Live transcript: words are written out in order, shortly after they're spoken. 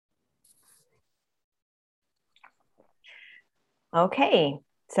Okay,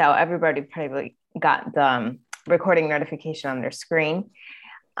 so everybody probably got the recording notification on their screen.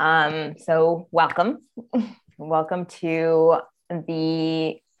 So welcome. Welcome to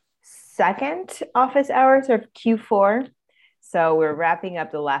the second office hours of Q4. So we're wrapping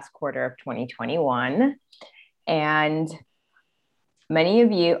up the last quarter of 2021. And many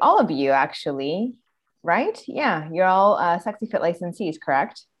of you, all of you actually, right? Yeah, you're all Sexy Fit licensees,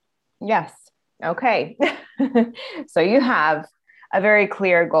 correct? Yes. Okay. So you have a very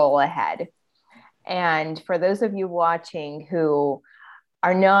clear goal ahead. And for those of you watching who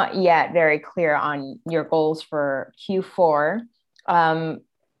are not yet very clear on your goals for Q4,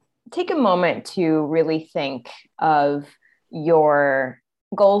 take a moment to really think of your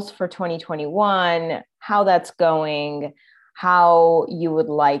goals for 2021, how that's going, how you would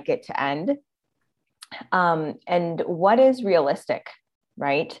like it to end, and what is realistic,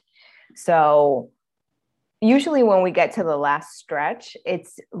 right? So, usually when we get to the last stretch,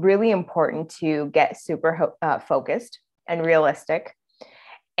 it's really important to get super focused and realistic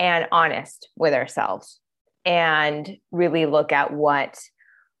and honest with ourselves and really look at what,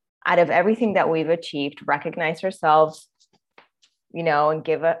 out of everything that we've achieved, recognize ourselves, and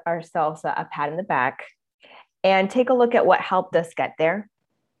give ourselves a pat in the back and take a look at what helped us get there.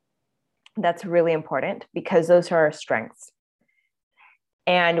 That's really important because those are our strengths.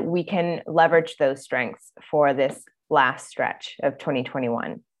 And we can leverage those strengths for this last stretch of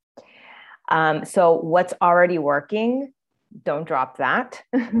 2021. So what's already working, don't drop that.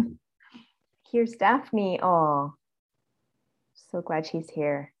 Here's Daphne. Oh, so glad she's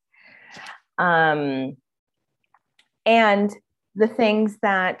here. And the things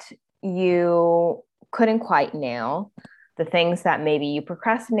that you couldn't quite nail, the things that maybe you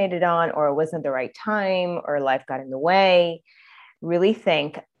procrastinated on, or it wasn't the right time, or life got in the way, really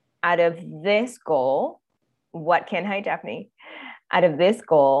think, out of this goal, hi, Daphne, out of this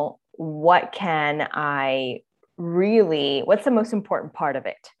goal, what's the most important part of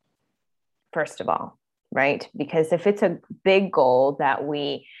it, first of all, right? Because if it's a big goal that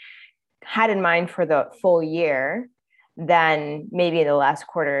we had in mind for the full year, then maybe the last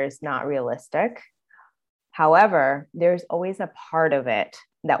quarter is not realistic. However, there's always a part of it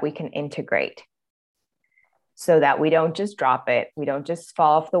that we can integrate so that we don't just drop it. We don't just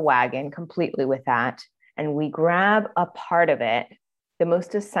fall off the wagon completely with that. And we grab a part of it, the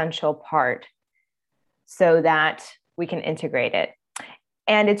most essential part, so that we can integrate it.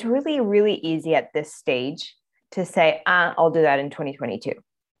 And it's really, really easy at this stage to say, I'll do that in 2022.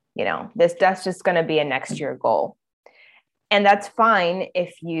 That's just going to be a next year goal. And that's fine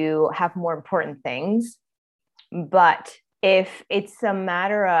if you have more important things. But if it's a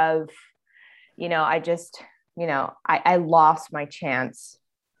matter of, I lost my chance.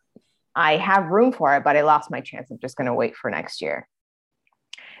 I have room for it, but I lost my chance. I'm just going to wait for next year.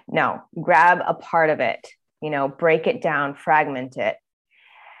 No, grab a part of it, break it down, fragment it,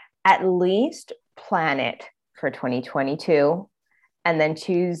 at least plan it for 2022, and then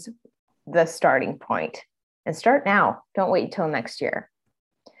choose the starting point and start now. Don't wait until next year.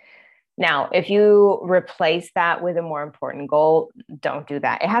 Now, if you replace that with a more important goal, don't do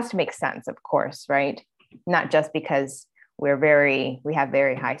that. It has to make sense, of course, right? Not just because we have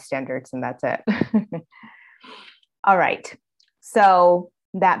very high standards and that's it. All right. So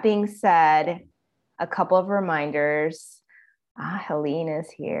that being said, a couple of reminders. Helene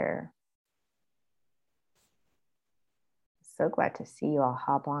is here. So glad to see you all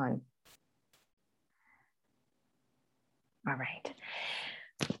hop on. All right.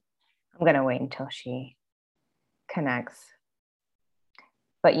 I'm going to wait until she connects.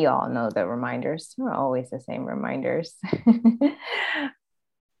 But you all know the reminders are always the same reminders.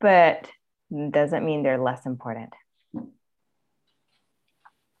 But doesn't mean they're less important.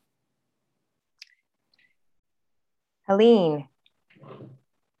 Helene.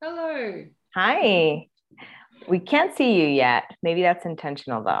 Hello. Hi. We can't see you yet. Maybe that's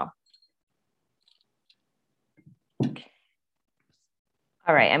intentional though.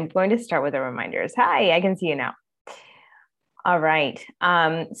 All right, I'm going to start with the reminders. Hi, I can see you now. All right.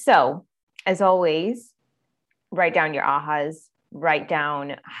 So as always, write down your ahas, write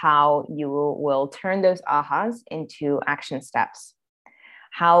down how you will turn those ahas into action steps,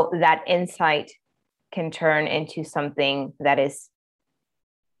 how that insight can turn into something that is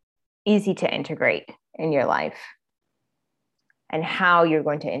easy to integrate in your life, and how you're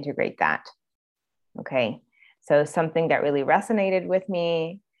going to integrate that. Okay. So something that really resonated with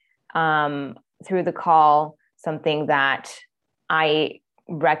me through the call, something that I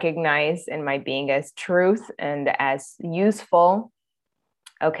recognize in my being as truth and as useful.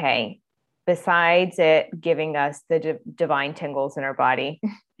 Okay. besides it giving us the divine tingles in our body,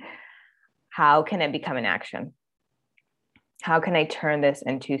 how can it become an action? How can I turn this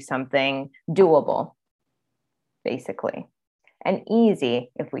into something doable, basically, and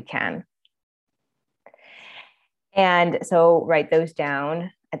easy if we can? And so write those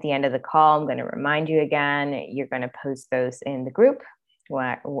down at the end of the call. I'm going to remind you again, you're going to post those in the group,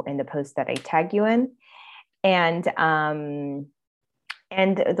 in the post that I tag you in, and the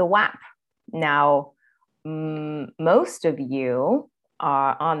WAP. Now, most of you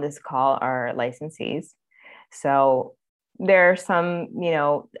are on this call are licensees. So there are some,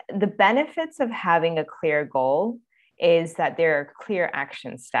 the benefits of having a clear goal is that there are clear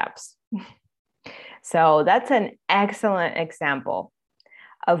action steps. So that's an excellent example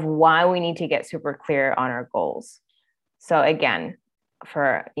of why we need to get super clear on our goals. So again,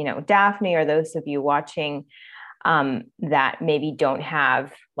 for, Daphne or those of you watching that maybe don't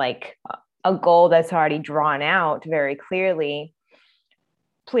have like a goal that's already drawn out very clearly,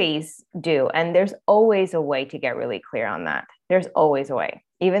 please do. And there's always a way to get really clear on that. There's always a way.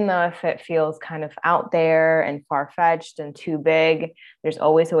 Even though if it feels kind of out there and far-fetched and too big, there's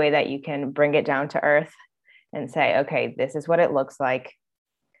always a way that you can bring it down to earth and say, okay, this is what it looks like.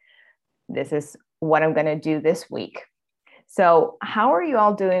 This is what I'm going to do this week. So how are you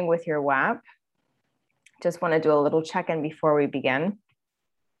all doing with your WAP? Just want to do a little check-in before we begin.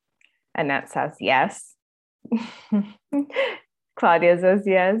 Annette says yes. Claudia says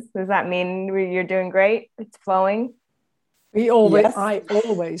yes. Does that mean you're doing great? It's flowing? I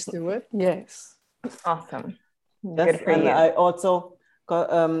always do it. Yes. Awesome. Yes, good for and you. I also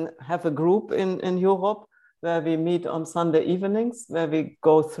have a group in Europe where we meet on Sunday evenings, where we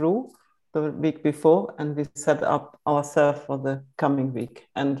go through the week before and we set up ourselves for the coming week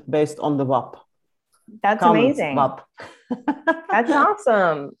and based on the WAP. That's amazing. WAP. That's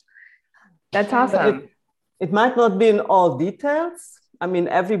awesome. That's awesome. It might not be in all details. I mean,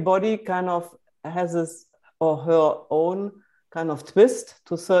 everybody kind of has his or her own kind of twist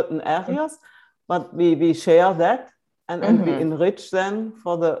to certain areas, but we share that and we enrich them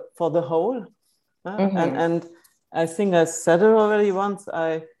for the whole. And I think I said it already once.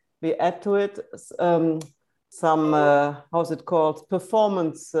 We add to it some how's it called,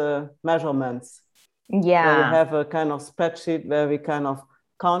 performance measurements. Yeah. Where we have a kind of spreadsheet where we kind of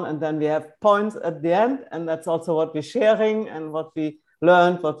count, and then we have points at the end, and that's also what we're sharing and what we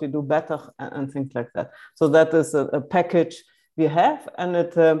learned, what we do better, and things like that. So that is a package we have, and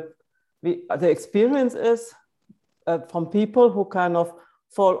the experience is from people who kind of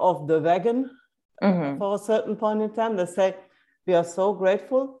fall off the wagon for a certain point in time. They say, we are so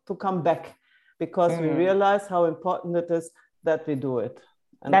grateful to come back because we realize how important it is that we do it.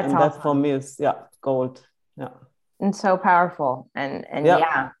 And that's awesome. That for me is gold. Yeah. And so powerful and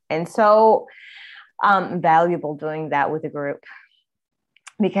and so valuable doing that with a group,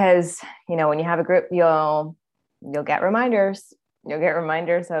 because when you have a group, you'll get reminders. You'll get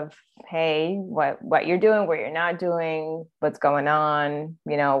reminders of, hey, what you're doing, what you're not doing, what's going on,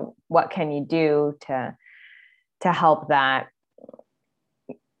 what can you do to help that.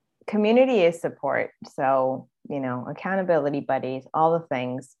 Community is support. So, accountability buddies, all the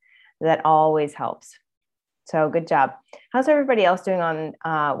things that always helps. So good job. How's everybody else doing on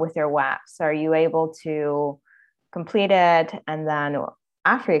with their WAPs? Are you able to complete it? And then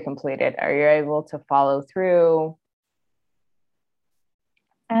after you complete it, are you able to follow through?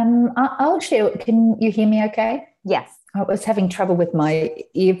 I'll share. Can you hear me okay? Yes. I was having trouble with my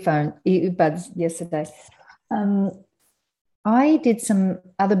earbuds yesterday. I did some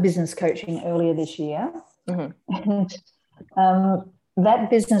other business coaching earlier this year. And that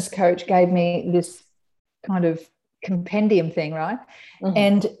business coach gave me this kind of compendium thing, right?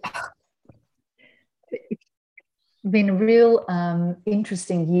 And it's been a real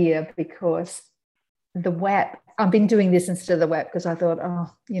interesting year because the WAP, I've been doing this instead of the WAP because I thought,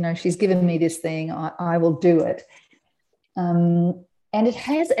 she's given me this thing, I will do it. And it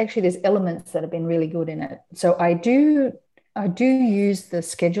has actually, there's elements that have been really good in it. So I do use the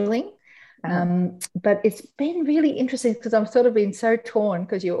scheduling, but it's been really interesting because I've sort of been so torn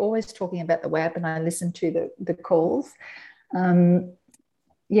because you're always talking about the WAP and I listen to the calls. I've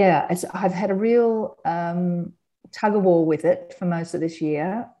had a real tug of war with it for most of this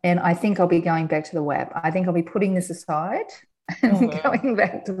year, and I think I'll be going back to the WAP. I think I'll be putting this aside and going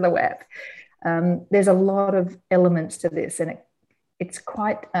back to the WAP. There's a lot of elements to this, and it's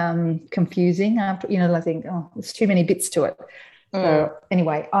quite confusing after, I think, there's too many bits to it. So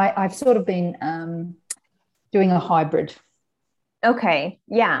anyway, I've sort of been doing a hybrid. Okay.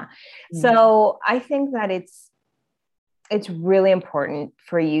 Yeah. So I think that it's really important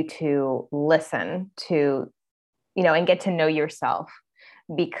for you to listen to, and get to know yourself,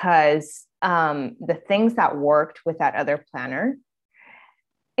 because the things that worked with that other planner,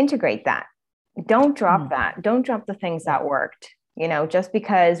 integrate that. Don't drop that. Don't drop the things that worked. Just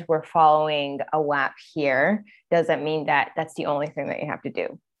because we're following a WAP here doesn't mean that that's the only thing that you have to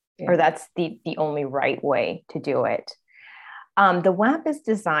do, or that's the only right way to do it. The WAP is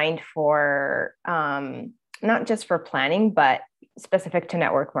designed for not just for planning, but specific to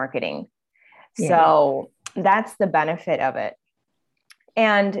network marketing. So that's the benefit of it.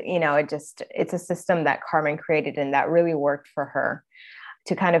 And, it's a system that Carmen created, and that really worked for her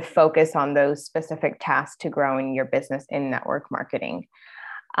to kind of focus on those specific tasks to growing your business in network marketing.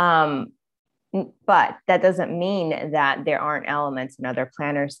 But that doesn't mean that there aren't elements in other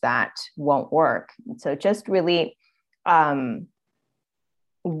planners that won't work. So just really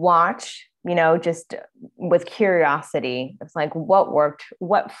watch, just with curiosity. It's like, what worked,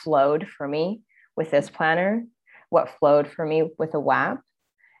 what flowed for me with this planner, what flowed for me with a WAP.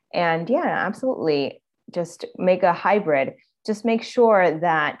 And absolutely, just make a hybrid. Just make sure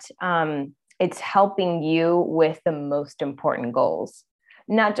that it's helping you with the most important goals,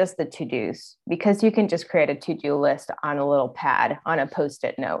 not just the to-dos, because you can just create a to-do list on a little pad, on a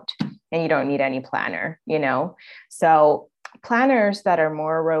Post-it note, and you don't need any planner, So planners that are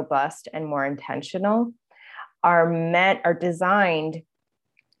more robust and more intentional are designed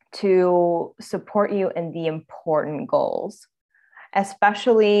to support you in the important goals,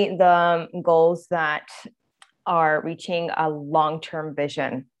 especially the goals that are reaching a long-term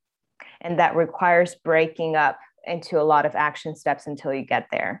vision, and that requires breaking up into a lot of action steps until you get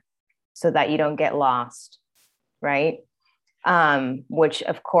there, so that you don't get lost, right? Which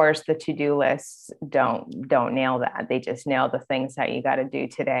of course the to-do lists don't nail that. They just nail the things that you got to do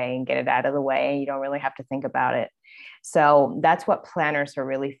today and get it out of the way, and you don't really have to think about it. So that's what planners are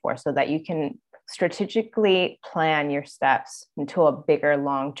really for, so that you can strategically plan your steps into a bigger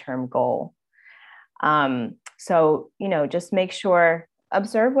long-term goal. So, just make sure,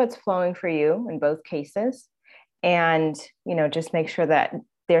 observe what's flowing for you in both cases, and, just make sure that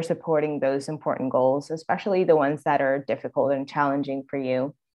they're supporting those important goals, especially the ones that are difficult and challenging for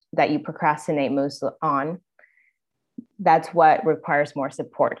you, that you procrastinate most on. That's what requires more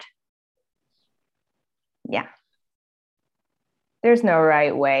support. Yeah. There's no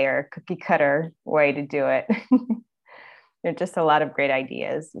right way or cookie cutter way to do it. There's just a lot of great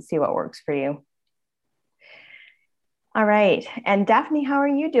ideas to see what works for you. All right. And Daphne, how are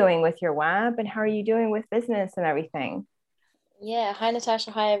you doing with your WAP, and how are you doing with business and everything? Yeah. Hi, Natasha.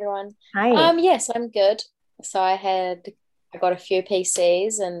 Hi, everyone. Hi. Yes, I'm good. So I got a few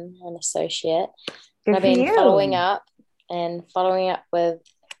PCs and an associate. Good I've for been you. following up with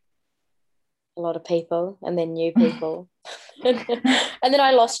a lot of people, and then new people. And then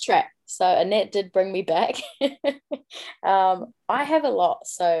I lost track. So Annette did bring me back. I have a lot.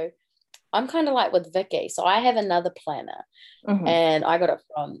 So I'm kind of like with Vicky. So I have another planner, and I got it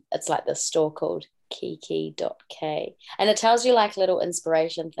it's like this store called Kiki.K, and it tells you like little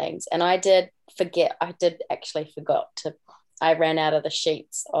inspiration things. And I did actually forgot I ran out of the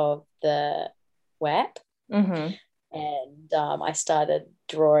sheets of the WAP, and I started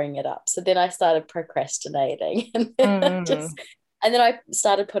drawing it up. So then I started procrastinating, and then I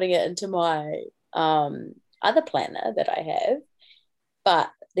started putting it into my other planner that I have. But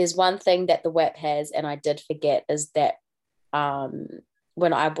there's one thing that the WAP has, and I did forget, is that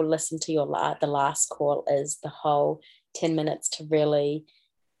when I will listen to the last call, is the whole 10 minutes to really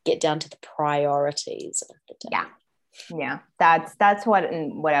get down to the priorities of the day. Yeah. That's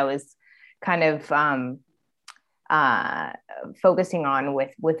what I was kind of focusing on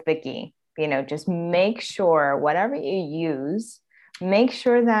with Vicky. Just make sure whatever you use, make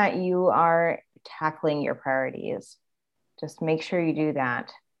sure that you are tackling your priorities. Just make sure you do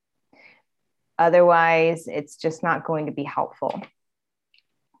that. Otherwise, it's just not going to be helpful.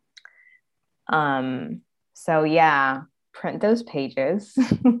 So print those pages.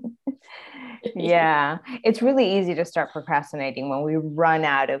 It's really easy to start procrastinating when we run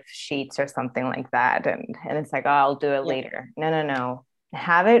out of sheets or something like that. And it's like, oh, I'll do it later. No.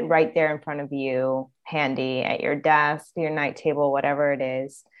 Have it right there in front of you, handy at your desk, your night table, whatever it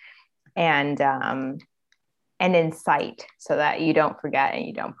is. And in sight, so that you don't forget and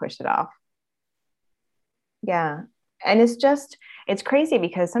you don't push it off. Yeah. And it's crazy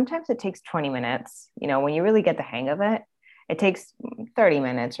because sometimes it takes 20 minutes, when you really get the hang of it, it takes 30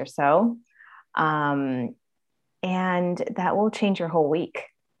 minutes or so. And that will change your whole week.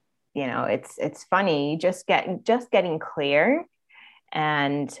 It's funny, just getting clear,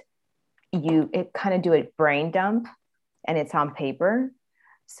 and it kind of do a brain dump, and it's on paper.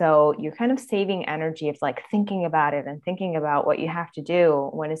 So you're kind of saving energy of like thinking about it and thinking about what you have to do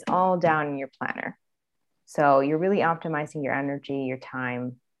when it's all down in your planner. So you're really optimizing your energy, your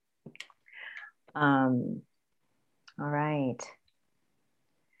time. All right.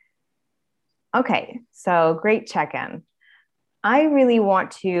 Okay, so great check-in. I really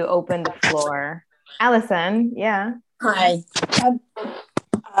want to open the floor. Allison, yeah. Hi.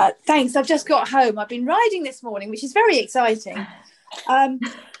 Thanks. I've just got home. I've been riding this morning, which is very exciting. I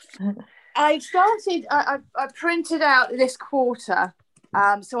printed out this quarter.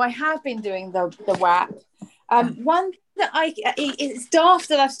 So I have been doing the WAP. One that it's daft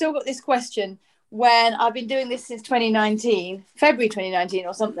that I've still got this question when I've been doing this since 2019, February 2019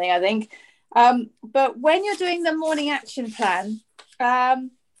 or something, I think. But when you're doing the morning action plan,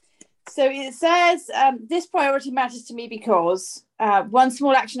 so it says, this priority matters to me because one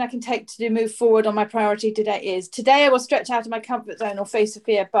small action I can take to move forward on my priority today is, today I will stretch out of my comfort zone or face a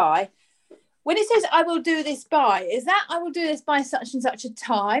fear by. When it says I will do this by, is that I will do this by such and such a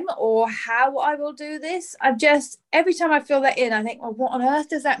time, or how I will do this? Every time I fill that in, I think, well, what on earth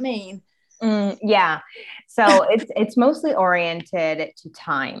does that mean? Yeah. So it's mostly oriented to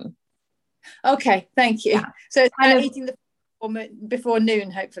time. Okay, thank you. Yeah. So it's kind of eating before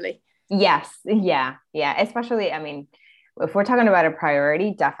noon, hopefully. Yes. Yeah. Especially, I mean, if we're talking about a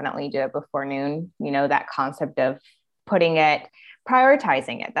priority, definitely do it before noon. You know, that concept of prioritizing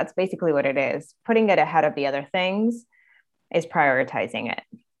it. That's basically what it is. Putting it ahead of the other things is prioritizing it,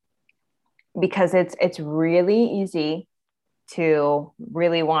 because it's really easy to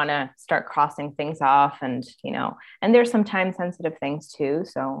really want to start crossing things off, and, you know, and there's some time sensitive things too.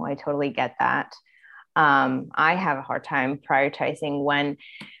 So I totally get that. I have a hard time prioritizing when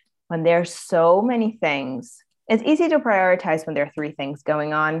there's so many things. It's easy to prioritize when there are 3 things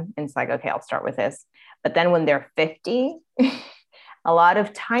going on, and it's like, okay, I'll start with this. But then when there are 50, a lot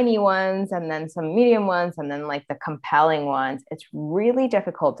of tiny ones, and then some medium ones, and then like the compelling ones, it's really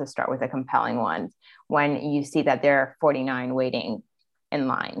difficult to start with a compelling one when you see that there are 49 waiting in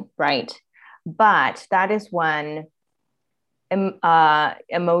line, right? But that is when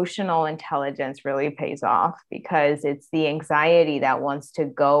emotional intelligence really pays off, because it's the anxiety that wants to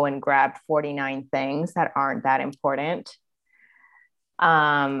go and grab 49 things that aren't that important.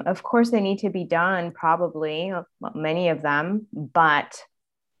 Of course, they need to be done, probably many of them, but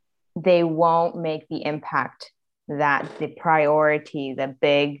they won't make the impact that the priority, the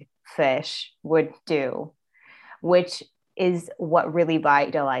big fish, would do, which is what really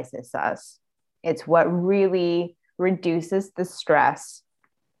vitalizes us. It's what really reduces the stress.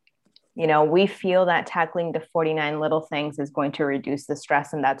 You know, we feel that tackling the 49 little things is going to reduce the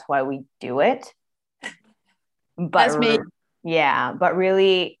stress, and that's why we do it. But that's me. Yeah, but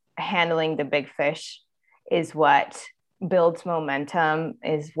really handling the big fish is what builds momentum,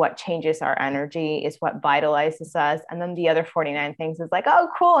 is what changes our energy, is what vitalizes us. And then the other 49 things is like, oh,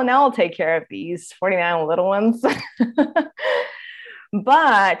 cool, and now I'll take care of these 49 little ones.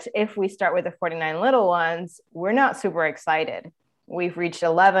 But if we start with the 49 little ones, we're not super excited. We've reached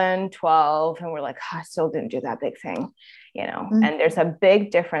 11, 12, and we're like, oh, I still didn't do that big thing, you know. Mm-hmm. And there's a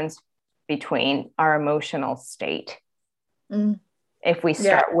big difference between our emotional state. Mm. If we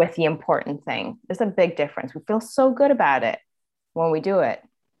start with the important thing, there's a big difference. We feel so good about it when we do it.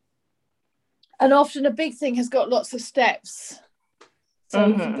 And often a big thing has got lots of steps. So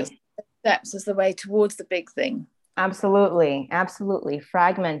you think that steps is the way towards the big thing. Absolutely.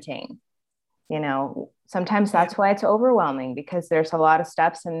 Fragmenting, you know, sometimes that's why it's overwhelming, because there's a lot of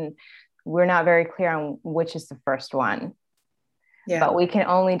steps and we're not very clear on which is the first one. Yeah. But we can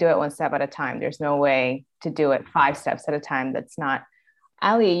only do it one step at a time. There's no way to do it 5 steps at a time. That's not.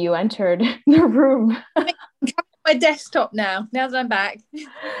 Ali, you entered the room. I'm coming to my desktop now that I'm back.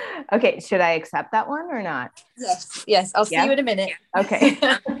 Okay, should I accept that one or not? Yes. I'll see you in a minute. Okay.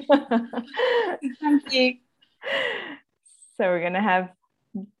 Thank you. So we're going to have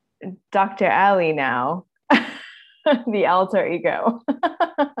Dr. Ali now, the alter ego.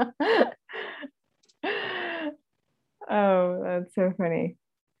 Oh, that's so funny.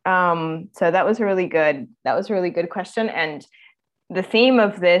 So that was a really good question. And the theme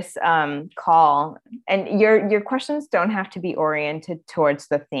of this call, and your questions don't have to be oriented towards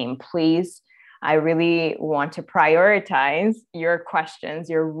the theme, please. I really want to prioritize your questions,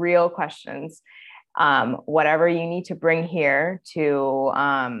 your real questions, whatever you need to bring here to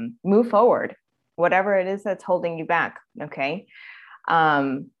move forward, whatever it is that's holding you back. Okay.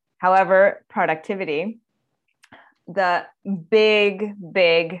 However, productivity, the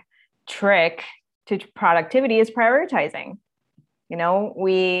big trick to productivity is prioritizing. You know,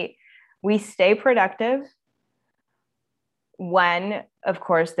 we stay productive when, of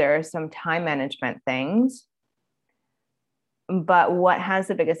course, there are some time management things, but what has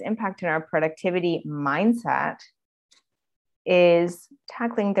the biggest impact in our productivity mindset is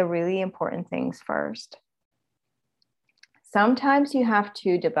tackling the really important things first. Sometimes you have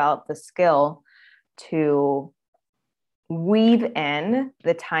to develop the skill to weave in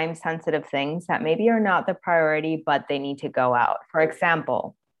the time sensitive things that maybe are not the priority, but they need to go out. For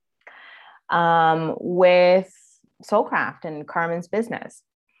example, with Soulcraft and Carmen's business,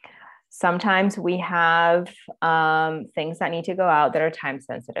 sometimes we have things that need to go out that are time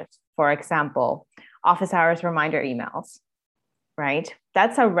sensitive. For example, office hours reminder emails, right?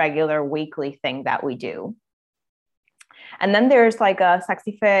 That's a regular weekly thing that we do. And then there's like a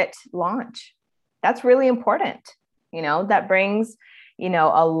Sexy Fit launch. That's really important. You know, that brings, you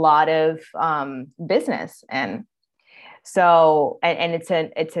know, a lot of business. And so, and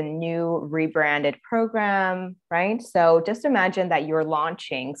it's a new rebranded program, right? So just imagine that you're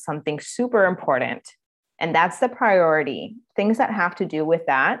launching something super important, and that's the priority. Things that have to do with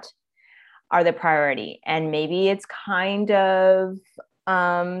that are the priority. And maybe it's kind of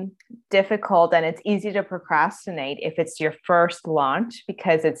difficult and it's easy to procrastinate if it's your first launch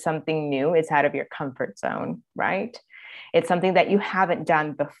because it's something new, it's out of your comfort zone, right? It's something that you haven't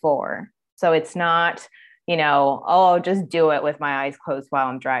done before. So it's not, you know, oh, just do it with my eyes closed while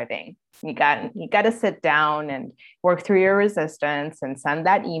I'm driving. You got to sit down and work through your resistance and send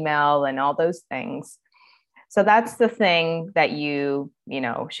that email and all those things. So that's the thing that you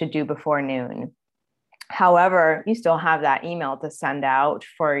know, should do before noon. However, you still have that email to send out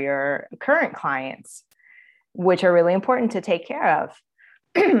for your current clients, which are really important to take care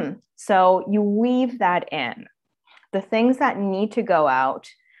of. So you weave that in. The things that need to go out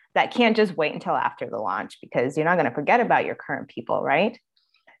that can't just wait until after the launch because you're not going to forget about your current people, right?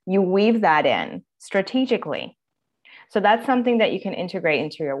 You weave that in strategically. So that's something that you can integrate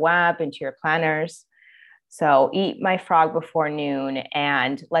into your web, into your planners. So eat my frog before noon.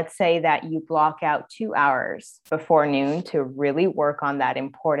 And let's say that you block out 2 hours before noon to really work on that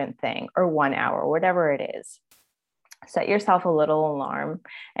important thing, or 1 hour, whatever it is. Set yourself a little alarm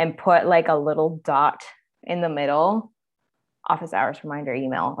and put like a little dot in the middle, office hours reminder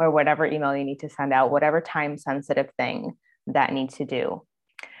email, or whatever email you need to send out, whatever time sensitive thing that needs to do.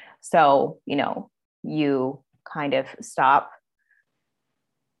 So, you know, you kind of stop,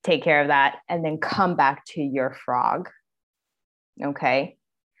 take care of that, and then come back to your frog. Okay.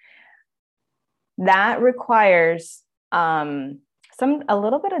 That requires a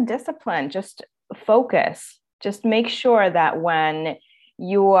little bit of discipline, just focus, just make sure that when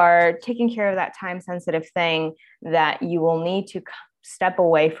you are taking care of that time sensitive thing that you will need to step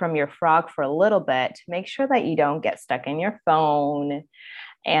away from your frog for a little bit, make sure that you don't get stuck in your phone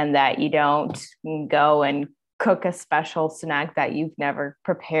and that you don't go and cook a special snack that you've never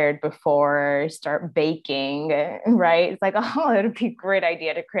prepared before, start baking, right? It's like, oh, it'd be a great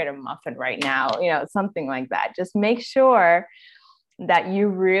idea to create a muffin right now, you know, something like that. Just make sure that you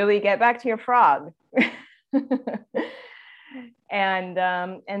really get back to your frog.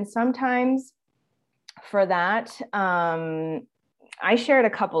 And sometimes for that, I shared a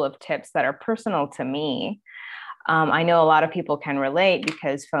couple of tips that are personal to me. I know a lot of people can relate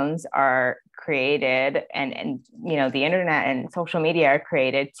because phones are created and you know, the internet and social media are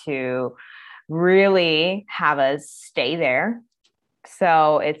created to really have us stay there.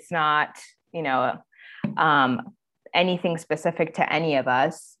 So it's not, you know, anything specific to any of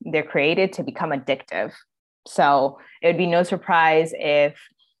us. They're created to become addictive. So it would be no surprise if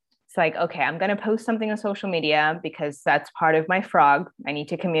it's like, okay, I'm going to post something on social media because that's part of my frog. I need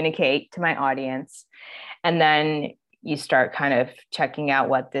to communicate to my audience. And then you start kind of checking out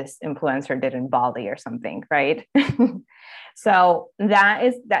what this influencer did in Bali or something, right? So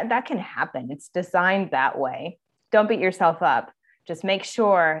that can happen. It's designed that way. Don't beat yourself up. Just make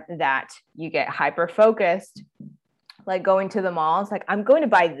sure that you get hyper focused, like going to the mall. It's like, I'm going to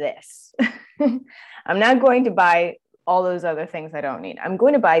buy this. I'm not going to buy all those other things I don't need. I'm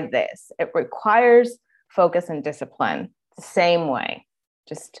going to buy this. It requires focus and discipline the same way.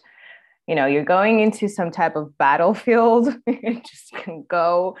 Just, you know, you're going into some type of battlefield, just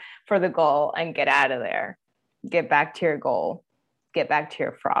go for the goal and get out of there. Get back to your goal. Get back to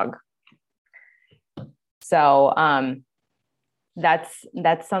your frog. So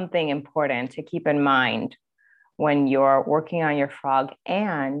that's something important to keep in mind when you're working on your frog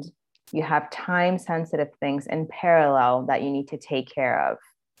and you have time sensitive things in parallel that you need to take care of.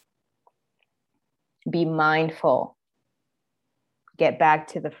 Be mindful. Get back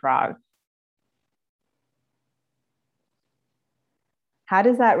to the frog. How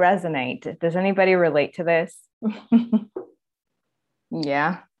does that resonate? Does anybody relate to this?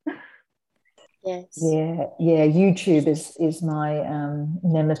 Yeah. Yes. Yeah. YouTube is my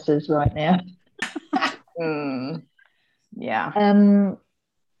nemesis right now. Yeah.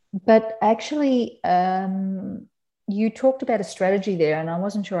 But actually, you talked about a strategy there, and I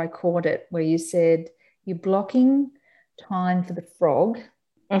wasn't sure I caught it, where you said you're blocking time for the frog,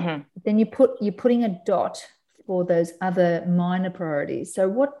 Mm-hmm. but then you're putting a dot for those other minor priorities.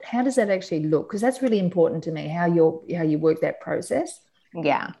 So how does that actually look? Because that's really important to me, how you work that process.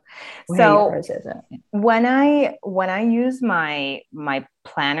 Yeah. So process it. When I use my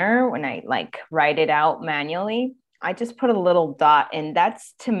planner, when I like write it out manually, I just put a little dot, and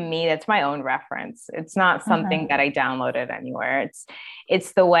that's, to me, that's my own reference. It's not something that I downloaded anywhere.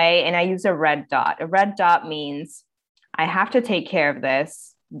 It's the way, and I use a red dot. A red dot means I have to take care of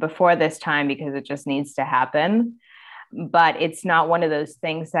this before this time because it just needs to happen. But it's not one of those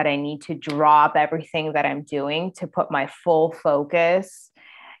things that I need to drop everything that I'm doing to put my full focus,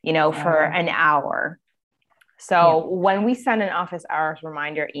 for an hour. So when we send an office hours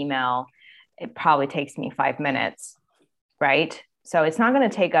reminder email, it probably takes me 5 minutes, right? So it's not going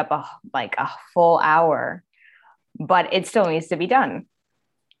to take up a full hour, but it still needs to be done.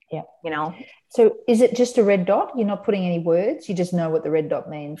 Yeah. So is it just a red dot? You're not putting any words? You just know what the red dot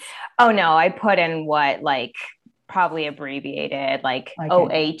means? Oh, no. I put in what, probably abbreviated,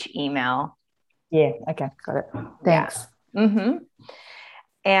 OH email. Yeah. Okay. Got it. Thanks. Yeah. Mm-hmm.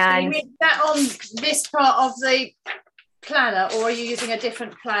 And so you mean that on this part of the planner, or are you using a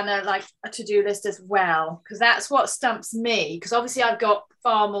different planner, like a to-do list as well? Because that's what stumps me, because obviously I've got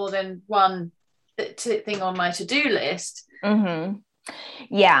far more than one thing on my to-do list. Mm-hmm.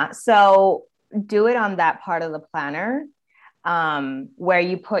 Yeah. So do it on that part of the planner where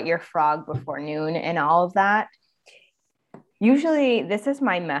you put your frog before noon and all of that. Usually this is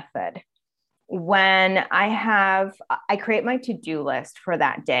my method. When I create my to-do list for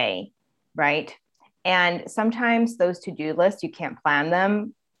that day, right? And sometimes those to-do lists, you can't plan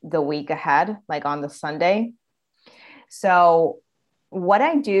them the week ahead, like on the Sunday. So what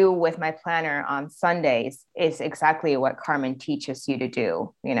I do with my planner on Sundays is exactly what Carmen teaches you to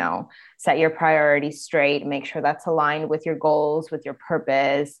do. Set your priorities straight, make sure that's aligned with your goals, with your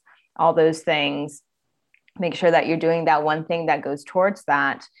purpose, all those things. Make sure that you're doing that one thing that goes towards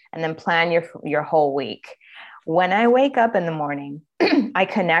that, and then plan your whole week. When I wake up in the morning, I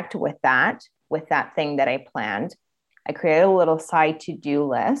connect with that thing that I planned. I create a little side to-do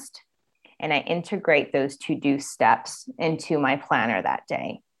list, and I integrate those to-do steps into my planner that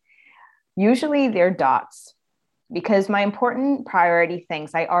day. Usually they're dots, because my important priority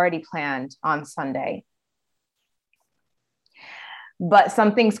things I already planned on Sunday. But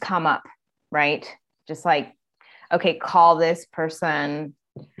some things come up, right? Just like, okay, call this person,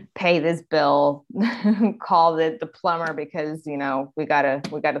 pay this bill, call the plumber because, we got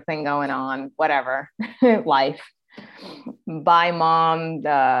a thing going on, whatever, life. Buy mom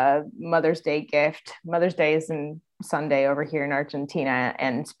the Mother's Day gift. Mother's Day is in Sunday over here in Argentina.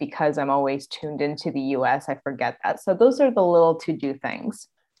 And because I'm always tuned into the US, I forget that. So those are the little to-do things,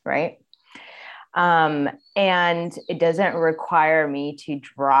 right? And it doesn't require me to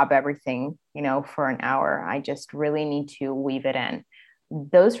drop everything, for an hour. I just really need to weave it in.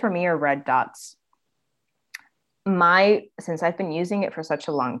 Those for me are red dots. Since I've been using it for such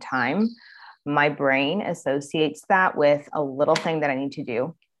a long time, my brain associates that with a little thing that I need to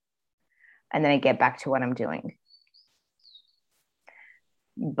do. And then I get back to what I'm doing.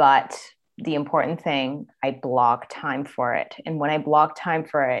 But the important thing, I block time for it. And when I block time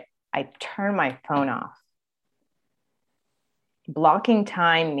for it, I turn my phone off. Blocking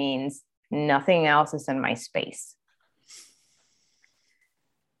time means nothing else is in my space.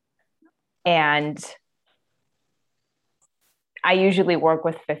 And I usually work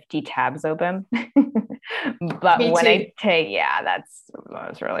with 50 tabs open. But when I take,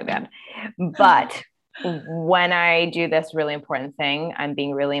 that's really bad. But when I do this really important thing, I'm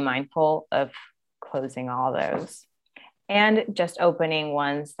being really mindful of closing all those and just opening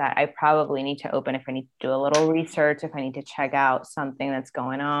ones that I probably need to open if I need to do a little research, if I need to check out something that's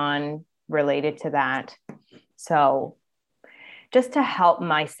going on related to that. So just to help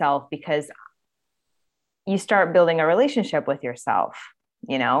myself, because you start building a relationship with yourself,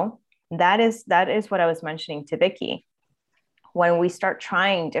 that is what I was mentioning to Vicky. When we start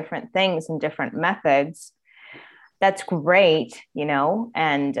trying different things and different methods, that's great,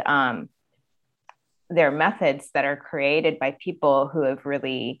 and there are methods that are created by people who have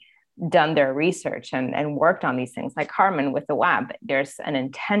really done their research and worked on these things, like Carmen with the web. There's an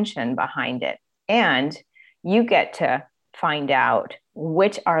intention behind it, and you get to find out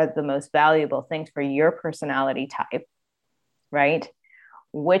which are the most valuable things for your personality type, right?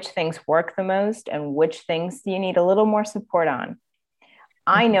 which things work the most and which things you need a little more support on.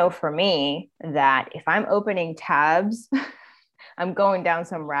 I know for me that if I'm opening tabs, I'm going down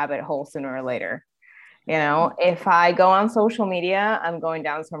some rabbit hole sooner or later. You know, if I go on social media, I'm going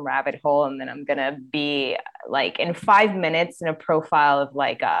down some rabbit hole, and then I'm going to be like in 5 minutes in a profile of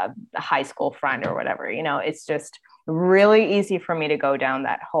like a high school friend or whatever. You know, it's just really easy for me to go down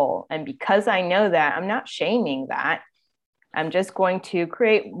that hole. And because I know that, I'm not shaming that. I'm just going to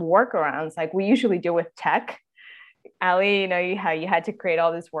create workarounds like we usually do with tech. Ali, you know, how you had to create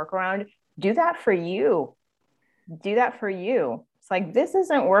all this workaround. Do that for you. Do that for you. It's like, this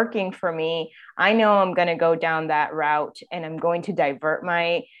isn't working for me. I know I'm going to go down that route, and I'm going to divert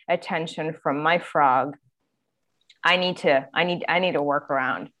my attention from my frog. I need a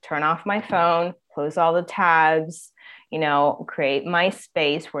workaround. Turn off my phone, close all the tabs, you know, create my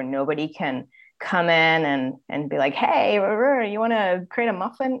space where nobody can come in and be like, hey, you want to create a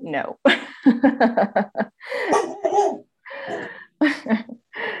muffin? No.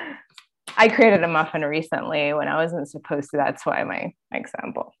 I created a muffin recently when I wasn't supposed to. That's why my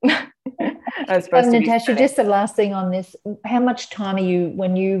example. I was supposed to Natasha, just the last thing on this. How much time are you,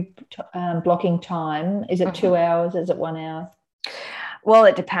 when you blocking time? Is it 2 hours? Is it 1 hour? Well,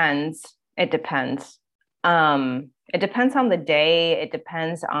 it depends. It depends. It depends on the day. It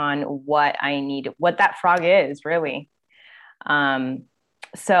depends on what I need, what that frog is really.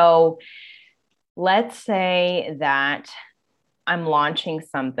 So let's say that I'm launching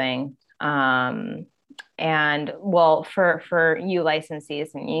something. And well, for you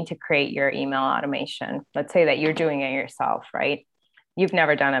licensees, you need to create your email automation. Let's say that you're doing it yourself, right? You've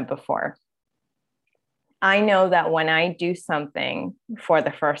never done it before. I know that when I do something for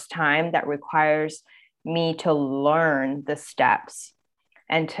the first time that requires me to learn the steps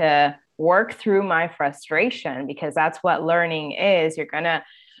and to work through my frustration, because that's what learning is. You're gonna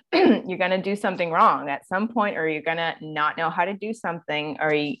do something wrong at some point, or you're gonna not know how to do something,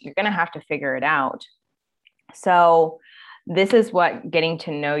 or you're gonna have to figure it out. So this is what getting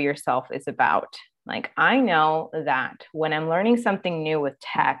to know yourself is about. Like, I know that when I'm learning something new with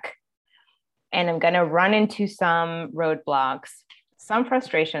tech and I'm going to run into some roadblocks, some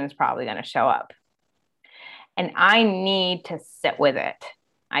frustration is probably going to show up. And I need to sit with it.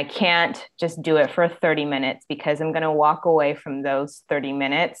 I can't just do it for 30 minutes, because I'm going to walk away from those 30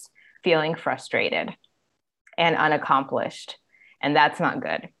 minutes feeling frustrated and unaccomplished. And that's not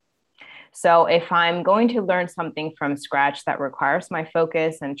good. So if I'm going to learn something from scratch that requires my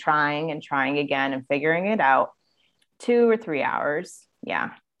focus and trying again and figuring it out, 2 or 3 hours.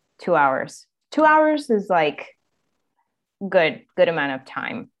 Yeah, 2 hours. 2 hours is like good amount of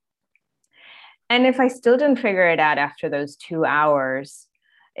time. And if I still didn't figure it out after those 2 hours,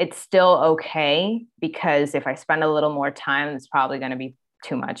 it's still okay, because if I spend a little more time, it's probably going to be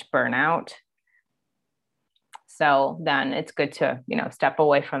too much burnout. So then it's good to, you know, step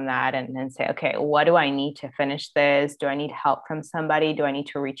away from that and say, okay, what do I need to finish this? Do I need help from somebody? Do I need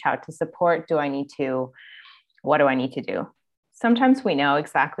to reach out to support? What do I need to do? Sometimes we know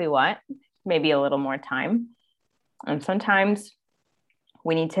exactly what, maybe a little more time. And sometimes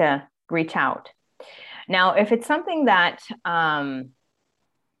we need to reach out. Now, if it's something that I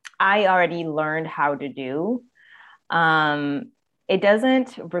already learned how to do, it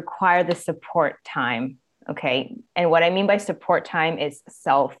doesn't require the support time. Okay. And what I mean by support time is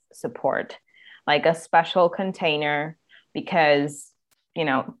self-support, like a special container, because, you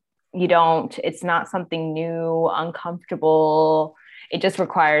know, it's not something new, uncomfortable. It just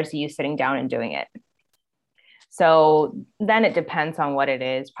requires you sitting down and doing it. So then it depends on what it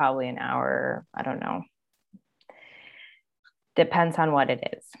is, probably an hour. I don't know. Depends on what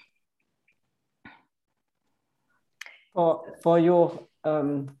it is. For your,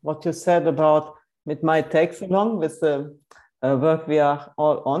 what you said about it might take so long with the work we are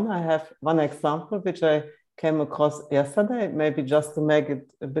all on. I have one example which I came across yesterday, maybe just to make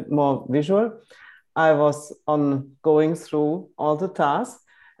it a bit more visual. I was going through all the tasks,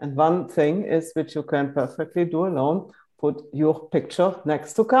 and one thing is, which you can perfectly do alone, put your picture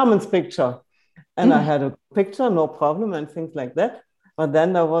next to Carmen's picture. And I had a picture, no problem, and things like that. But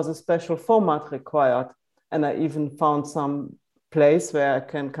then there was a special format required. And I even found some place where I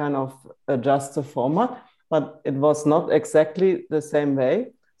can kind of adjust the format, but it was not exactly the same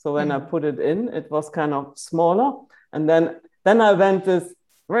way. So when I put it in, it was kind of smaller. And then I went this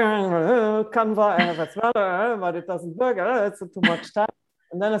Canva, I have as well, but it doesn't work. It's too much time.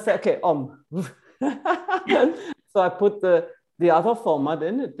 And then I said, okay, So I put the other format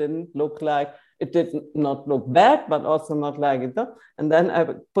in. It didn't look like, it did not look bad, but also not like it. And then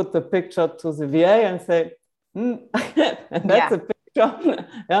I put the picture to the VA and say, and that's a picture picture.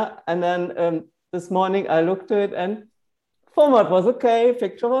 Yeah. And then this morning I looked to it and format was okay,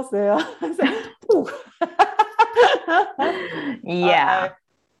 picture was there. I said, yeah.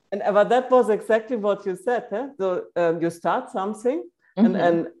 But that was exactly what you said. Huh? So you start something,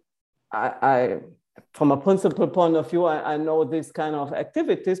 and I, from a principal point of view, I know these kind of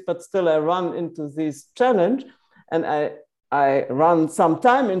activities, but still I run into this challenge, and I run some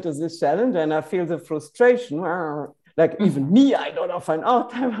time into this challenge, and I feel the frustration. Like even me, I don't have an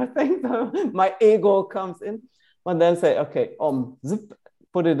out time. I think my ego comes in, but then say, okay, zip,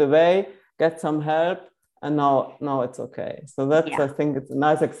 put it away, get some help. And now it's okay. So that's, I think it's a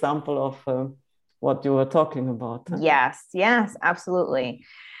nice example of what you were talking about. Huh? Yes, absolutely.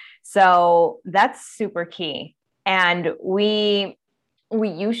 So that's super key. And we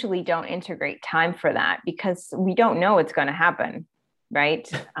usually don't integrate time for that because we don't know what's going to happen,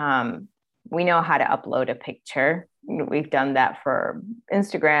 right? We know how to upload a picture. We've done that for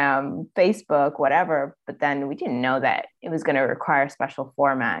Instagram, Facebook, whatever, but then we didn't know that it was going to require a special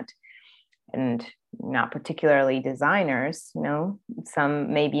format. And not particularly designers,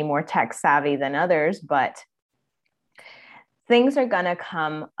 some may be more tech savvy than others, but things are going to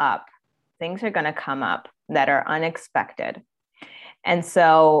come up. Things are going to come up that are unexpected. And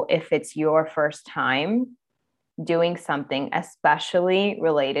so if it's your first time doing something, especially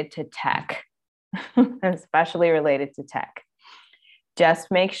related to tech,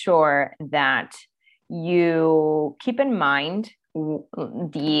 just make sure that you keep in mind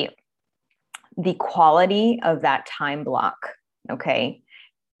the quality of that time block. Okay.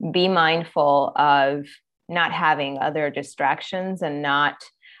 Be mindful of not having other distractions and not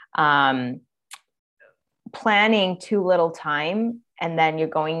planning too little time. And then you're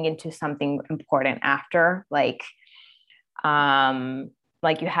going into something important after, like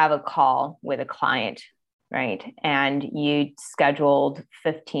you have a call with a client, right? And you scheduled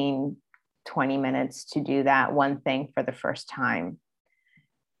 15, 20 minutes to do that one thing for the first time.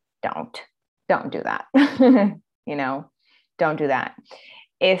 Don't do that. Don't do that.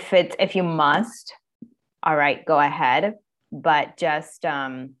 If you must, all right, go ahead, but just,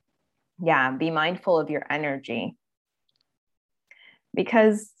 be mindful of your energy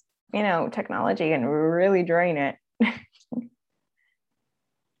because, technology can really drain it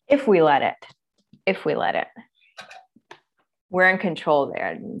if we let it. We're in control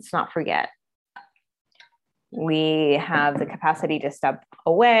there. Let's not forget. We have the capacity to step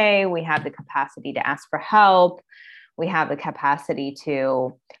away. We have the capacity to ask for help. We have the capacity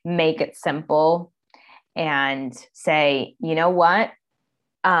to make it simple and say, you know what?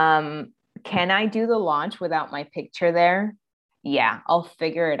 Can I do the launch without my picture there? Yeah, I'll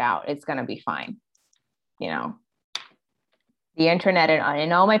figure it out. It's going to be fine. The internet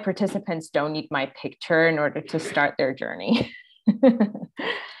and all my participants don't need my picture in order to start their journey.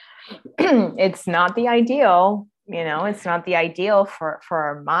 It's not the ideal, it's not the ideal for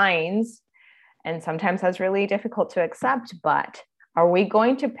our minds. And sometimes that's really difficult to accept, but are we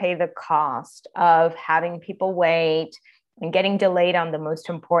going to pay the cost of having people wait and getting delayed on the most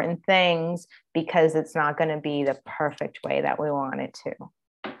important things because it's not going to be the perfect way that we want it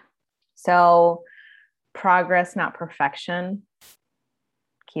to? So progress, not perfection.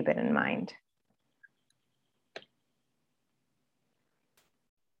 Keep it in mind.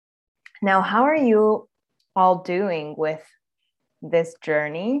 Now, how are you all doing with this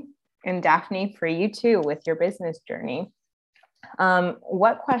journey? And Daphne, for you too, with your business journey.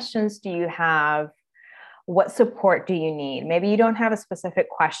 What questions do you have? What support do you need? Maybe you don't have a specific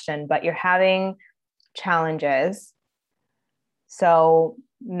question, but you're having challenges. So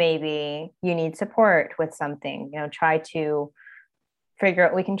maybe you need support with something, we can try to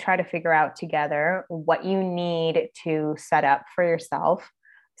figure out together what you need to set up for yourself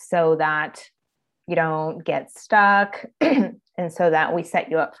so that you don't get stuck and so that we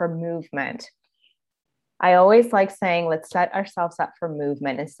set you up for movement. I always like saying, let's set ourselves up for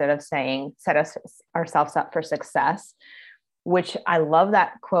movement instead of saying, ourselves up for success, which I love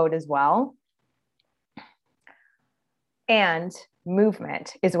that quote as well. And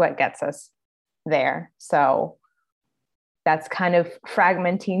movement is what gets us there. So that's kind of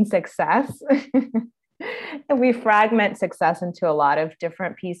fragmenting success. If we fragment success into a lot of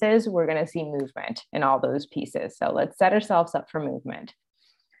different pieces, we're going to see movement in all those pieces. So let's set ourselves up for movement.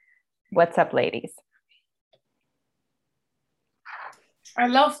 What's up, ladies? I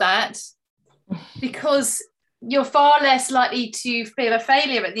love that because you're far less likely to feel a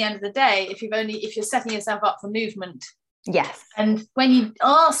failure at the end of the day if you're setting yourself up for movement. Yes. And when you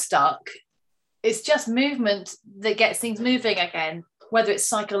are stuck, it's just movement that gets things moving again, whether it's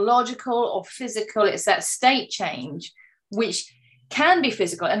psychological or physical. It's that state change, which can be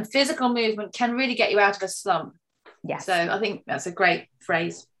physical, and physical movement can really get you out of a slump. Yes. So I think that's a great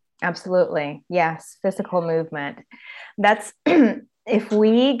phrase. Absolutely. Yes. Physical movement. That's if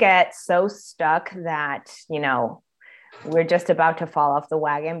we get so stuck that, we're just about to fall off the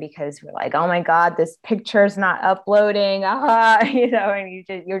wagon because we're like, oh my God, this picture's not uploading. And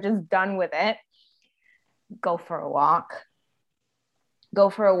you're just done with it. Go for a walk.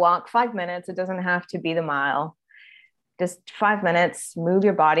 5 minutes. It doesn't have to be the mile. Just 5 minutes, move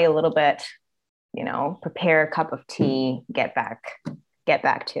your body a little bit, prepare a cup of tea, get back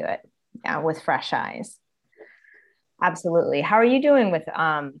to it. Yeah. With fresh eyes. Absolutely. How are you doing with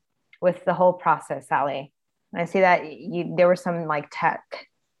the whole process, Sally? I see that there were some like tech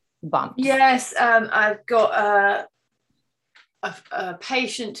bumps. Yes, I've got a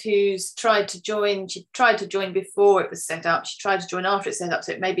patient who's tried to join. She tried to join before it was set up. She tried to join after it's set up,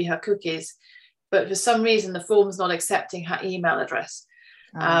 so it may be her cookies. But for some reason, the form's not accepting her email address.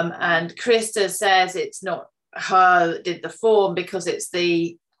 And Krista says it's not her that did the form because it's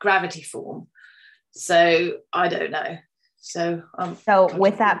the Gravity form. So I don't know. So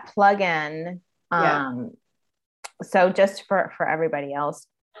with that plugin, so just for everybody else,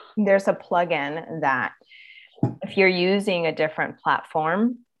 there's a plugin that if you're using a different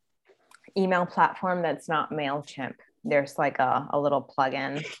email platform that's not MailChimp, there's like a little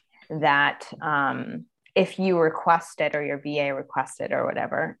plugin that if you request it or your VA requests it or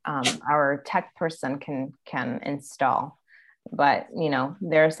whatever, our tech person can install. But,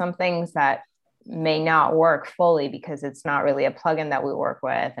 there are some things that may not work fully because it's not really a plugin that we work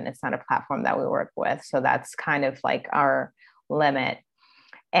with and it's not a platform that we work with. So that's kind of like our limit.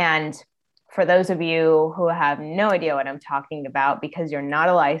 And for those of you who have no idea what I'm talking about, because you're not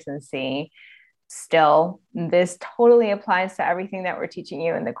a licensee, still, this totally applies to everything that we're teaching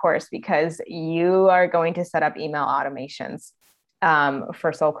you in the course, because you are going to set up email automations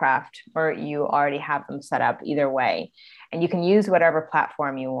for Soulcraft, or you already have them set up either way. And you can use whatever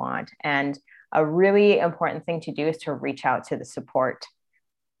platform you want. And a really important thing to do is to reach out to the support,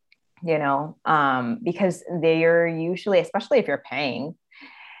 because they're usually, especially if you're paying,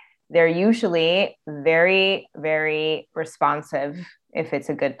 they're usually very, very responsive if it's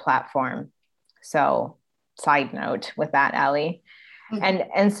a good platform. So side note with that, Allie. Mm-hmm.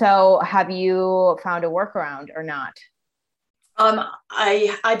 And so have you found a workaround or not?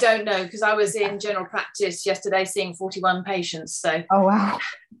 I don't know, because I was in general practice yesterday seeing 41 patients. So oh wow.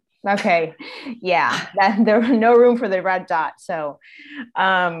 Okay. Yeah. There was no room for the red dot. So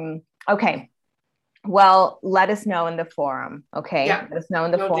okay. Well, let us know in the forum. Okay. Yeah. Let us know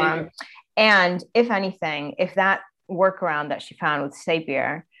in the forum. And if anything, if that workaround that she found with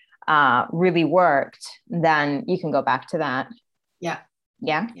Sapir really worked, then you can go back to that. Yeah.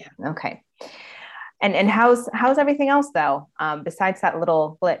 Yeah. Yeah. Okay. And how's everything else though? Besides that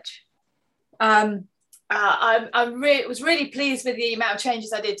little glitch? I was really pleased with the amount of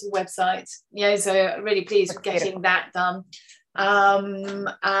changes I did to the website. So really pleased with getting that done.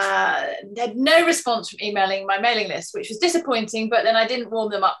 Had no response from emailing my mailing list, which was disappointing, but then I didn't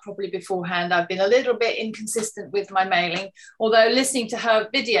warm them up properly beforehand. I've been a little bit inconsistent with my mailing, although listening to her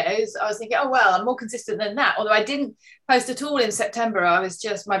videos I was thinking, oh well, I'm more consistent than that. Although I didn't post at all in September,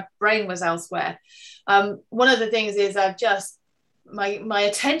 my brain was elsewhere. One of the things is my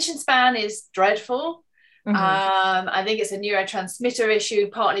attention span is dreadful. Mm-hmm. I think it's a neurotransmitter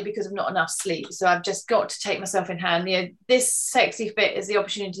issue, partly because of not enough sleep. So I've just got to take myself in hand. This Sexy Fit is the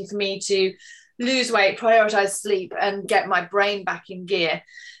opportunity for me to lose weight, prioritize sleep, and get my brain back in gear.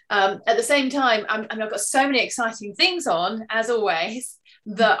 At the same time, I've got so many exciting things on, as always,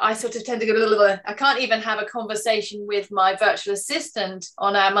 that I sort of tend to go, I can't even have a conversation with my virtual assistant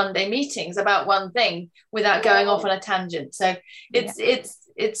on our Monday meetings about one thing without going off on a tangent. So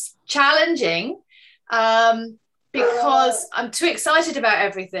it's challenging. Because I'm too excited about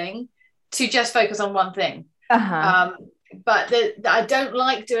everything to just focus on one thing. Uh-huh. But I don't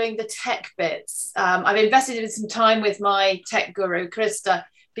like doing the tech bits. I've invested in some time with my tech guru, Krista,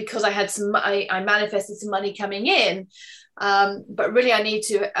 because I manifested some money coming in. But really I need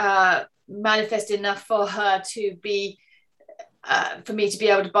to manifest enough for her to be, for me to be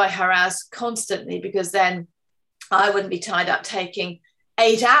able to buy her house constantly, because then I wouldn't be tied up taking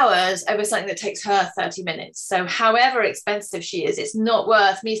 8 hours over something that takes her 30 minutes. So however expensive she is, it's not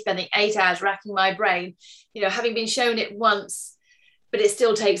worth me spending 8 hours racking my brain, having been shown it once, but it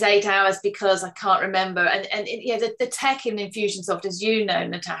still takes 8 hours because I can't remember. And the tech in Infusionsoft, as you know,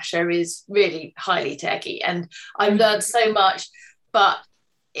 Natasha, is really highly techy. And I've learned so much, but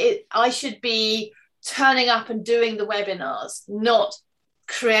I should be turning up and doing the webinars, not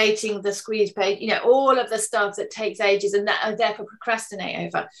creating the squeeze page, all of the stuff that takes ages and that I therefore procrastinate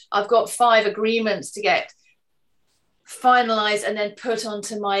over. I've got 5 agreements to get finalized and then put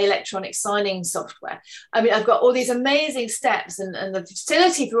onto my electronic signing software. I mean, I've got all these amazing steps and the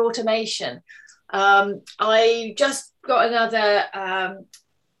facility for automation. I just got another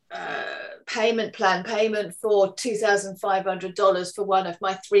payment for $2,500 for one of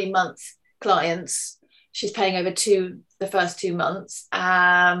my 3-month clients. She's paying over the first 2 months.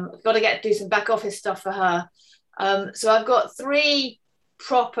 I've got to do some back office stuff for her. So I've got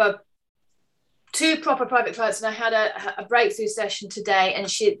 2 proper private clients, and I had a breakthrough session today, and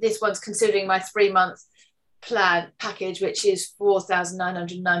this one's considering my 3-month plan package, which is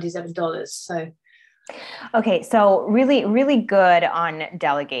 $4,997. So okay, so really, really good on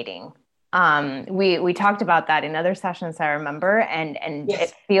delegating. We talked about that in other sessions, I remember, and yes.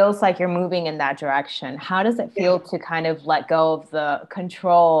 It feels like you're moving in that direction. How does it feel to kind of let go of the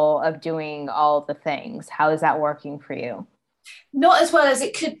control of doing all of the things? How is that working for you? Not as well as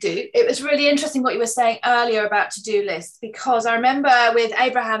it could do. It was really interesting what you were saying earlier about to-do lists, because I remember with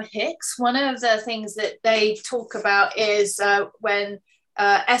Abraham Hicks, one of the things that they talk about is when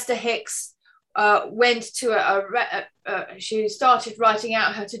Esther Hicks went to she started writing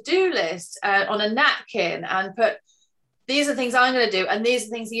out her to-do list on a napkin and put, these are things I'm going to do and these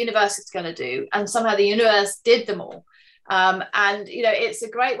are things the universe is going to do, and somehow the universe did them all. And it's a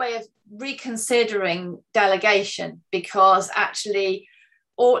great way of reconsidering delegation, because actually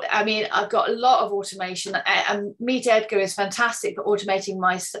I've got a lot of automation, and Meet Edgar is fantastic for automating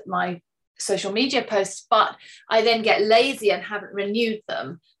my social media posts, but I then get lazy and haven't renewed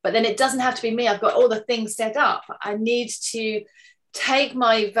them. But then it doesn't have to be me. I've got all the things set up. I need to take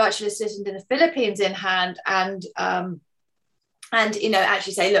my virtual assistant in the Philippines in hand and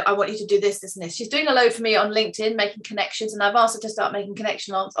actually say, look, I want you to do this, this, and this. She's doing a load for me on LinkedIn, making connections, and I've asked her to start making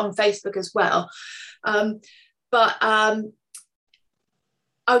connections on Facebook as well. But I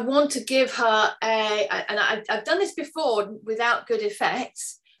want to give her I've done this before without good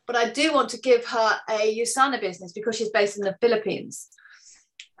effects, but I do want to give her a USANA business because she's based in the Philippines.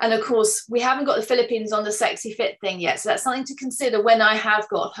 And of course, we haven't got the Philippines on the sexy fit thing yet. So that's something to consider when I have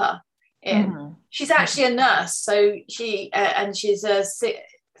got her in. Mm-hmm. She's actually a nurse. So she's I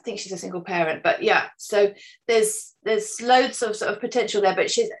think she's a single parent, but yeah. So there's loads of sort of potential there,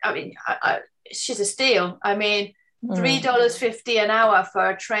 but she's a steal. I mean, $3.50 an hour for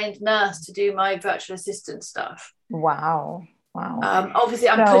a trained nurse to do my virtual assistant stuff. Wow. Obviously,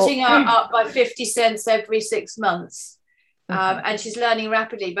 I'm putting her up by 50 cents every 6 months. And she's learning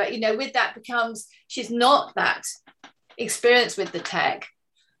rapidly. But, with that becomes, she's not that experienced with the tech.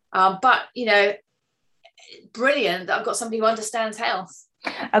 But, brilliant that I've got somebody who understands health.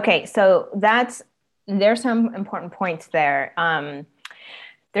 Okay, so there's some important points there.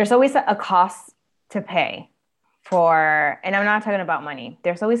 There's always a cost to pay and I'm not talking about money.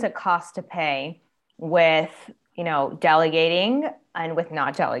 There's always a cost to pay with, delegating and with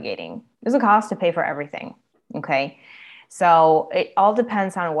not delegating. There's a cost to pay for everything. Okay. So it all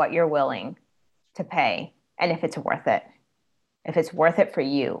depends on what you're willing to pay and if it's worth it for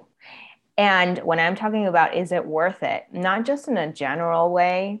you. And when I'm talking about, is it worth it? Not just in a general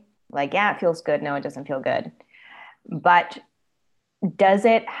way, like, yeah, it feels good. No, it doesn't feel good. But does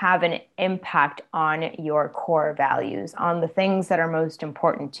it have an impact on your core values, on the things that are most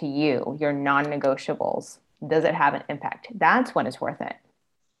important to you, your non-negotiables? Does it have an impact? That's when it's worth it.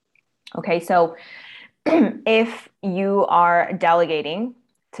 Okay, so if you are delegating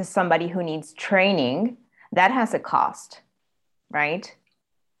to somebody who needs training, that has a cost, right?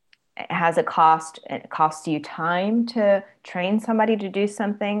 It has a cost. It costs you time to train somebody to do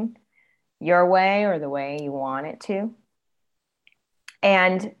something your way or the way you want it to.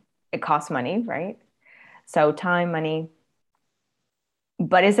 And it costs money, right? So time, money.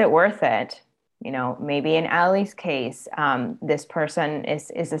 But is it worth it? Maybe in Allie's case, this person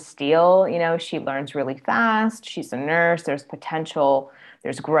is a steal. She learns really fast. She's a nurse. There's potential.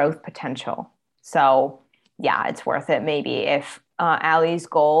 There's growth potential. So yeah, it's worth it. Maybe if Allie's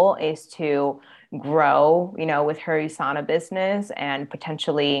goal is to grow, with her USANA business and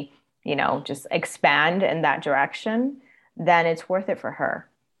potentially, just expand in that direction, then it's worth it for her.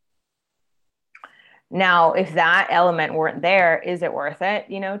 Now, if that element weren't there, is it worth it,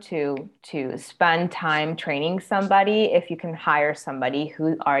 to spend time training somebody if you can hire somebody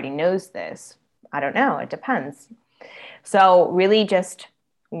who already knows this? I don't know. It depends. So really just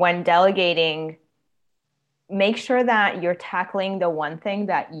when delegating, make sure that you're tackling the one thing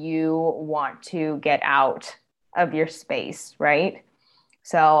that you want to get out of your space, right?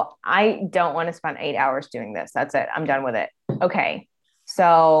 So I don't want to spend 8 hours doing this. That's it. I'm done with it. Okay.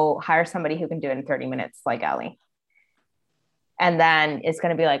 So hire somebody who can do it in 30 minutes, like Ali. And then it's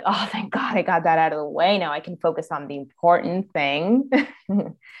going to be like, oh, thank God I got that out of the way. Now I can focus on the important thing.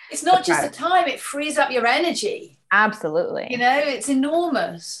 It's not just the time, it frees up your energy. Absolutely. You know, it's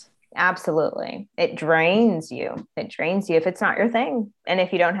enormous. Absolutely. It drains you. It drains you if it's not your thing. And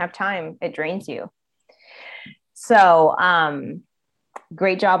if you don't have time, it drains you. So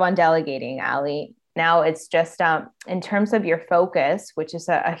great job on delegating, Ali. Now it's just in terms of your focus, which is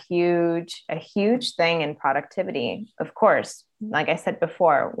a huge thing in productivity. Of course, like I said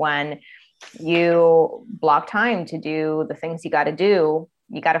before, when you block time to do the things you got to do,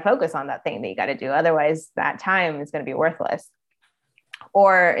 you got to focus on that thing that you got to do. Otherwise, that time is going to be worthless,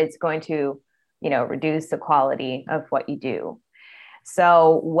 or it's going to, reduce the quality of what you do.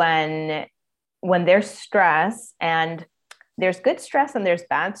 So when there's stress, and there's good stress and there's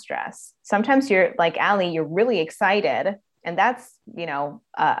bad stress. Sometimes you're like Ali, you're really excited, and that's,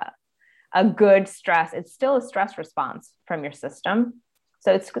 a good stress. It's still a stress response from your system.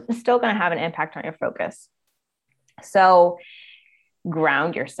 So it's still going to have an impact on your focus. So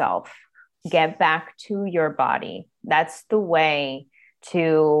ground yourself, get back to your body. That's the way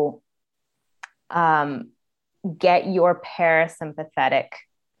to get your parasympathetic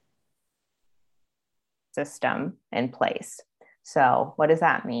system in place. So what does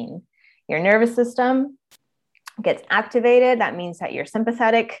that mean? Your nervous system gets activated. That means that your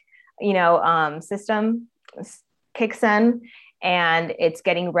sympathetic, system kicks in, and it's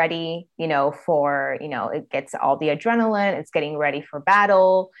getting ready, for, it gets all the adrenaline. It's getting ready for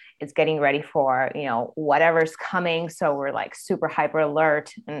battle. It's getting ready for, whatever's coming. So we're like super hyper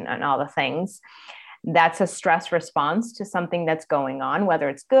alert and all the things. That's a stress response to something that's going on, whether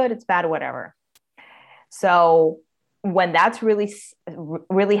it's good, it's bad, whatever. So when that's really,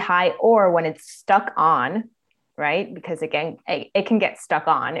 really high, or when it's stuck on, right? Because again, it can get stuck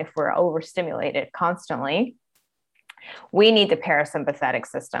on if we're overstimulated constantly. We need the parasympathetic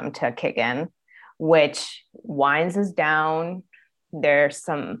system to kick in, which winds us down. There's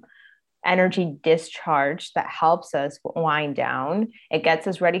some energy discharge that helps us wind down. It gets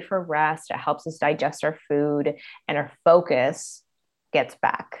us ready for rest. It helps us digest our food, and our focus gets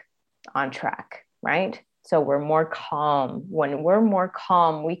back on track, right? So we're more calm. When we're more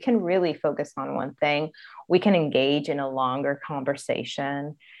calm, we can really focus on one thing. We can engage in a longer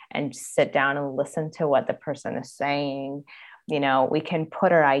conversation and sit down and listen to what the person is saying. We can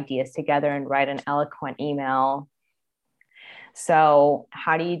put our ideas together and write an eloquent email. So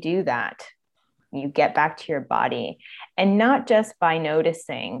how do you do that? You get back to your body, and not just by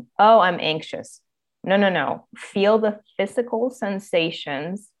noticing, oh, I'm anxious. No. Feel the physical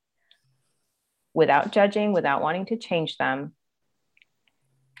sensations without judging, without wanting to change them.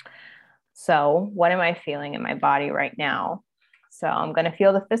 So what am I feeling in my body right now? So I'm going to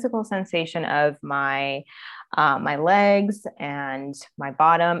feel the physical sensation of my legs and my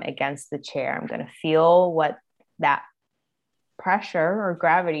bottom against the chair. I'm going to feel what that pressure or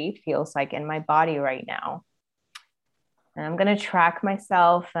gravity feels like in my body right now. And I'm going to track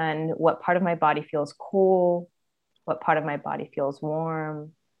myself and what part of my body feels cool, what part of my body feels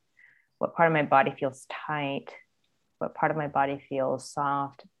warm, what part of my body feels tight, what part of my body feels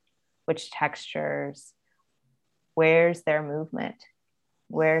soft, which textures, where's their movement,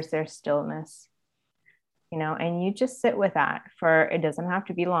 where's their stillness, and you just sit with that for, it doesn't have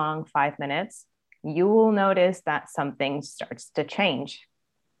to be long, 5 minutes. You will notice that something starts to change.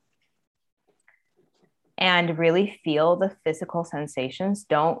 And really feel the physical sensations.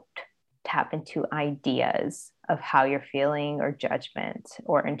 Don't tap into ideas of how you're feeling, or judgment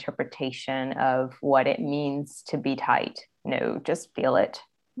or interpretation of what it means to be tight. No, just feel it.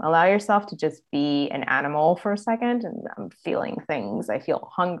 Allow yourself to just be an animal for a second. And I'm feeling things. I feel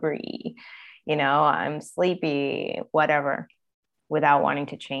hungry, I'm sleepy, whatever, without wanting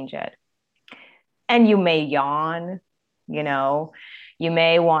to change it. And you may yawn, you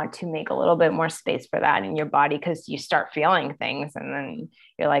may want to make a little bit more space for that in your body, because you start feeling things and then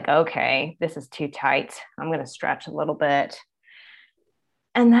you're like, okay, this is too tight. I'm going to stretch a little bit.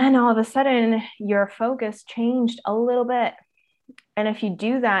 And then all of a sudden your focus changed a little bit. And if you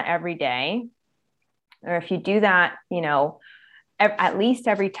do that every day, or if you do that, at least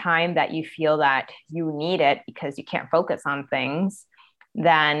every time that you feel that you need it because you can't focus on things,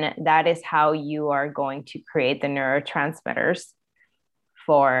 then that is how you are going to create the neurotransmitters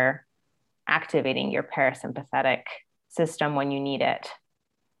for activating your parasympathetic system when you need it.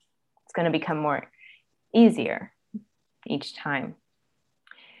 It's going to become more easier each time.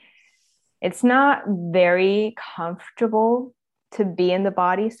 It's not very comfortable to be in the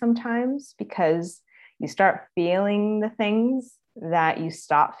body sometimes, because you start feeling the things that you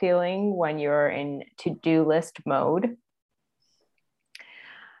stop feeling when you're in to-do list mode.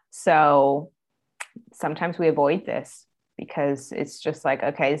 So sometimes we avoid this because it's just like,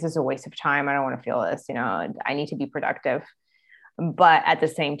 okay, this is a waste of time. I don't want to feel this, I need to be productive. But at the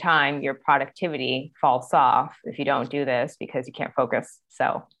same time, your productivity falls off if you don't do this because you can't focus.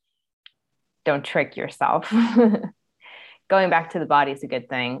 So don't trick yourself. Going back to the body is a good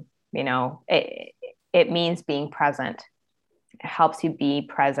thing. It means being present. It helps you be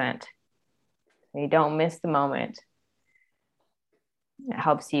present. You don't miss the moment. It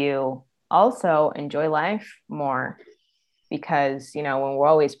helps you also enjoy life more because, when we're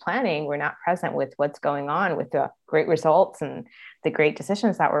always planning, we're not present with what's going on, with the great results and the great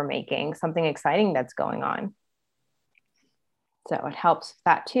decisions that we're making, something exciting that's going on. So it helps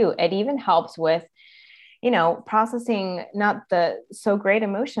that too. It even helps with, processing not the so great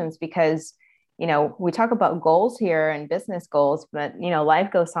emotions because, we talk about goals here and business goals, but,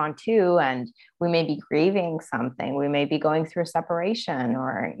 life goes on too. And we may be grieving something. We may be going through a separation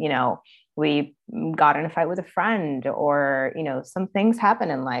or, we got in a fight with a friend or, some things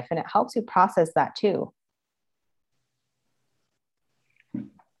happen in life and it helps you process that too.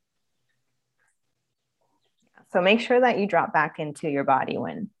 So make sure that you drop back into your body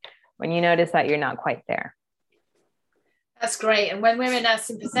when you notice that you're not quite there. That's great. And when we're in our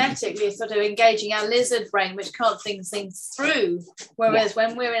sympathetic, we're sort of engaging our lizard brain, which can't think things through. Whereas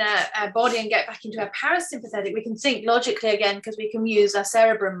when we're in our body and get back into our parasympathetic, we can think logically again because we can use our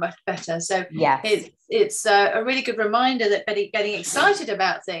cerebrum much better. So it's a really good reminder that getting excited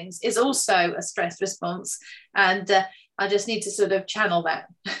about things is also a stress response. And I just need to sort of channel that.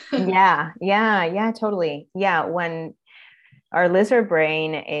 Yeah, totally. Yeah, when our lizard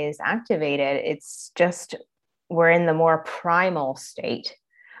brain is activated, it's just we're in the more primal state,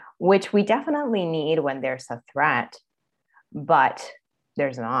 which we definitely need when there's a threat, but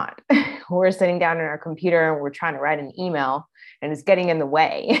there's not. We're sitting down in our computer and we're trying to write an email and it's getting in the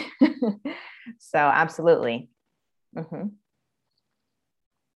way. So absolutely. Mm-hmm.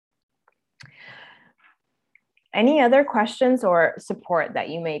 Any other questions or support that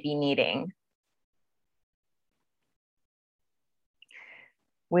you may be needing?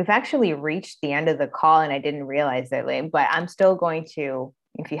 We've actually reached the end of the call and I didn't realize it, but I'm still going to,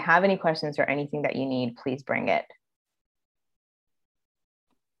 if you have any questions or anything that you need, please bring it.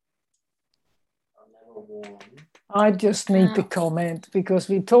 I just need to comment because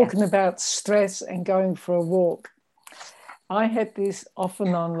we're talking about stress and going for a walk. I had this off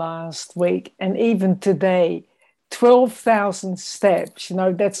and on last week and even today, 12,000 steps,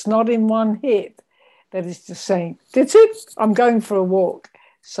 that's not in one hit. That is just saying, that's it, I'm going for a walk.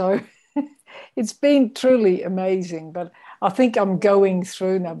 So it's been truly amazing, but I think I'm going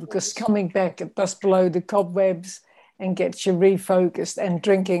through now because coming back, it does blow the cobwebs and gets you refocused and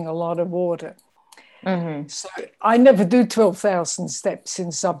drinking a lot of water. Mm-hmm. So I never do 12,000 steps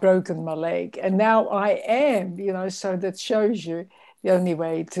since I've broken my leg. And now I am, so that shows you the only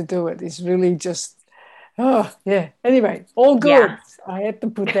way to do it is really just, Anyway, all good. Yeah. I had to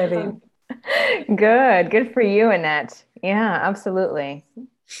put that in. Good for you, Annette. Yeah, absolutely.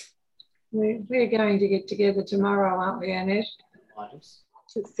 We're going to get together tomorrow, aren't we, Annette?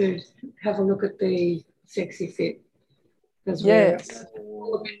 To have a look at the Sexy Fit. Yes.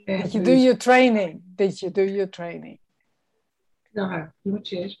 Did you do your training? No,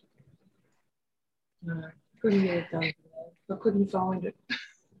 not yet. No, couldn't get it done. I couldn't find it.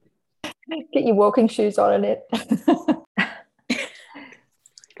 Get your walking shoes on, Annette.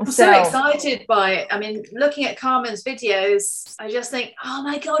 I'm so excited by it. I mean, looking at Carmen's videos, I just think, oh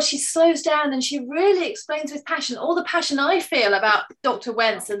my God, she slows down and she really explains with passion all the passion I feel about Dr.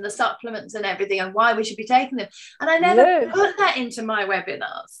 Wentz and the supplements and everything and why we should be taking them. And I never put that into my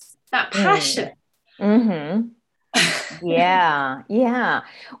webinars, that passion. Mm-hmm. Yeah.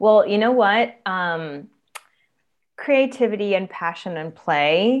 Well, you know what? Creativity and passion and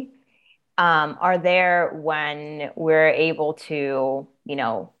play are there when we're able to,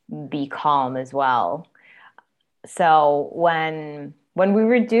 be calm as well. So when we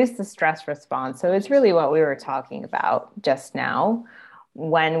reduce the stress response, so it's really what we were talking about just now.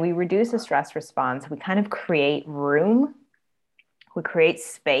 When we reduce the stress response, we kind of create room, we create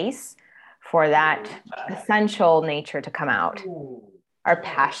space for that essential nature to come out. Our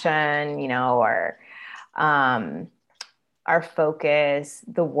passion, our focus,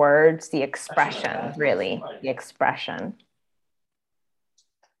 the words, the expression, really, the expression.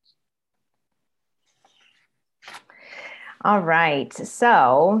 All right,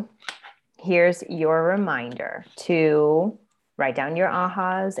 so here's your reminder to write down your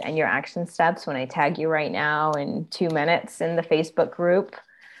ahas and your action steps when I tag you right now in 2 minutes in the Facebook group.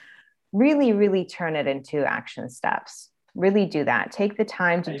 Really, really turn it into action steps. Really do that. Take the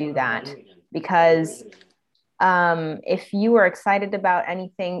time to do that, because if you were excited about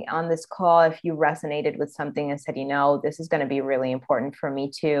anything on this call, if you resonated with something and said, this is going to be really important for me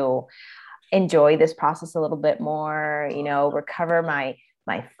to enjoy this process a little bit more, recover my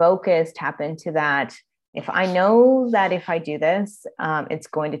focus, tap into that. If I know that if I do this, it's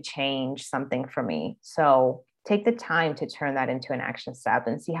going to change something for me. So take the time to turn that into an action step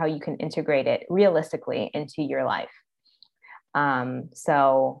and see how you can integrate it realistically into your life.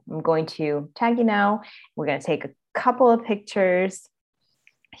 So I'm going to tag you now. We're going to take a couple of pictures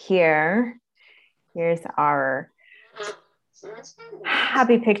here. Here's our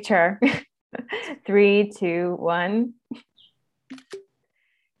happy picture. 3, 2, 1.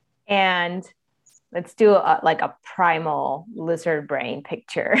 And let's do like a primal lizard brain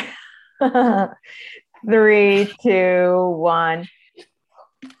picture. 3, 2, 1.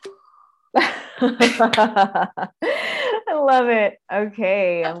 I love it.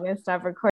 Okay, I'm going to stop recording.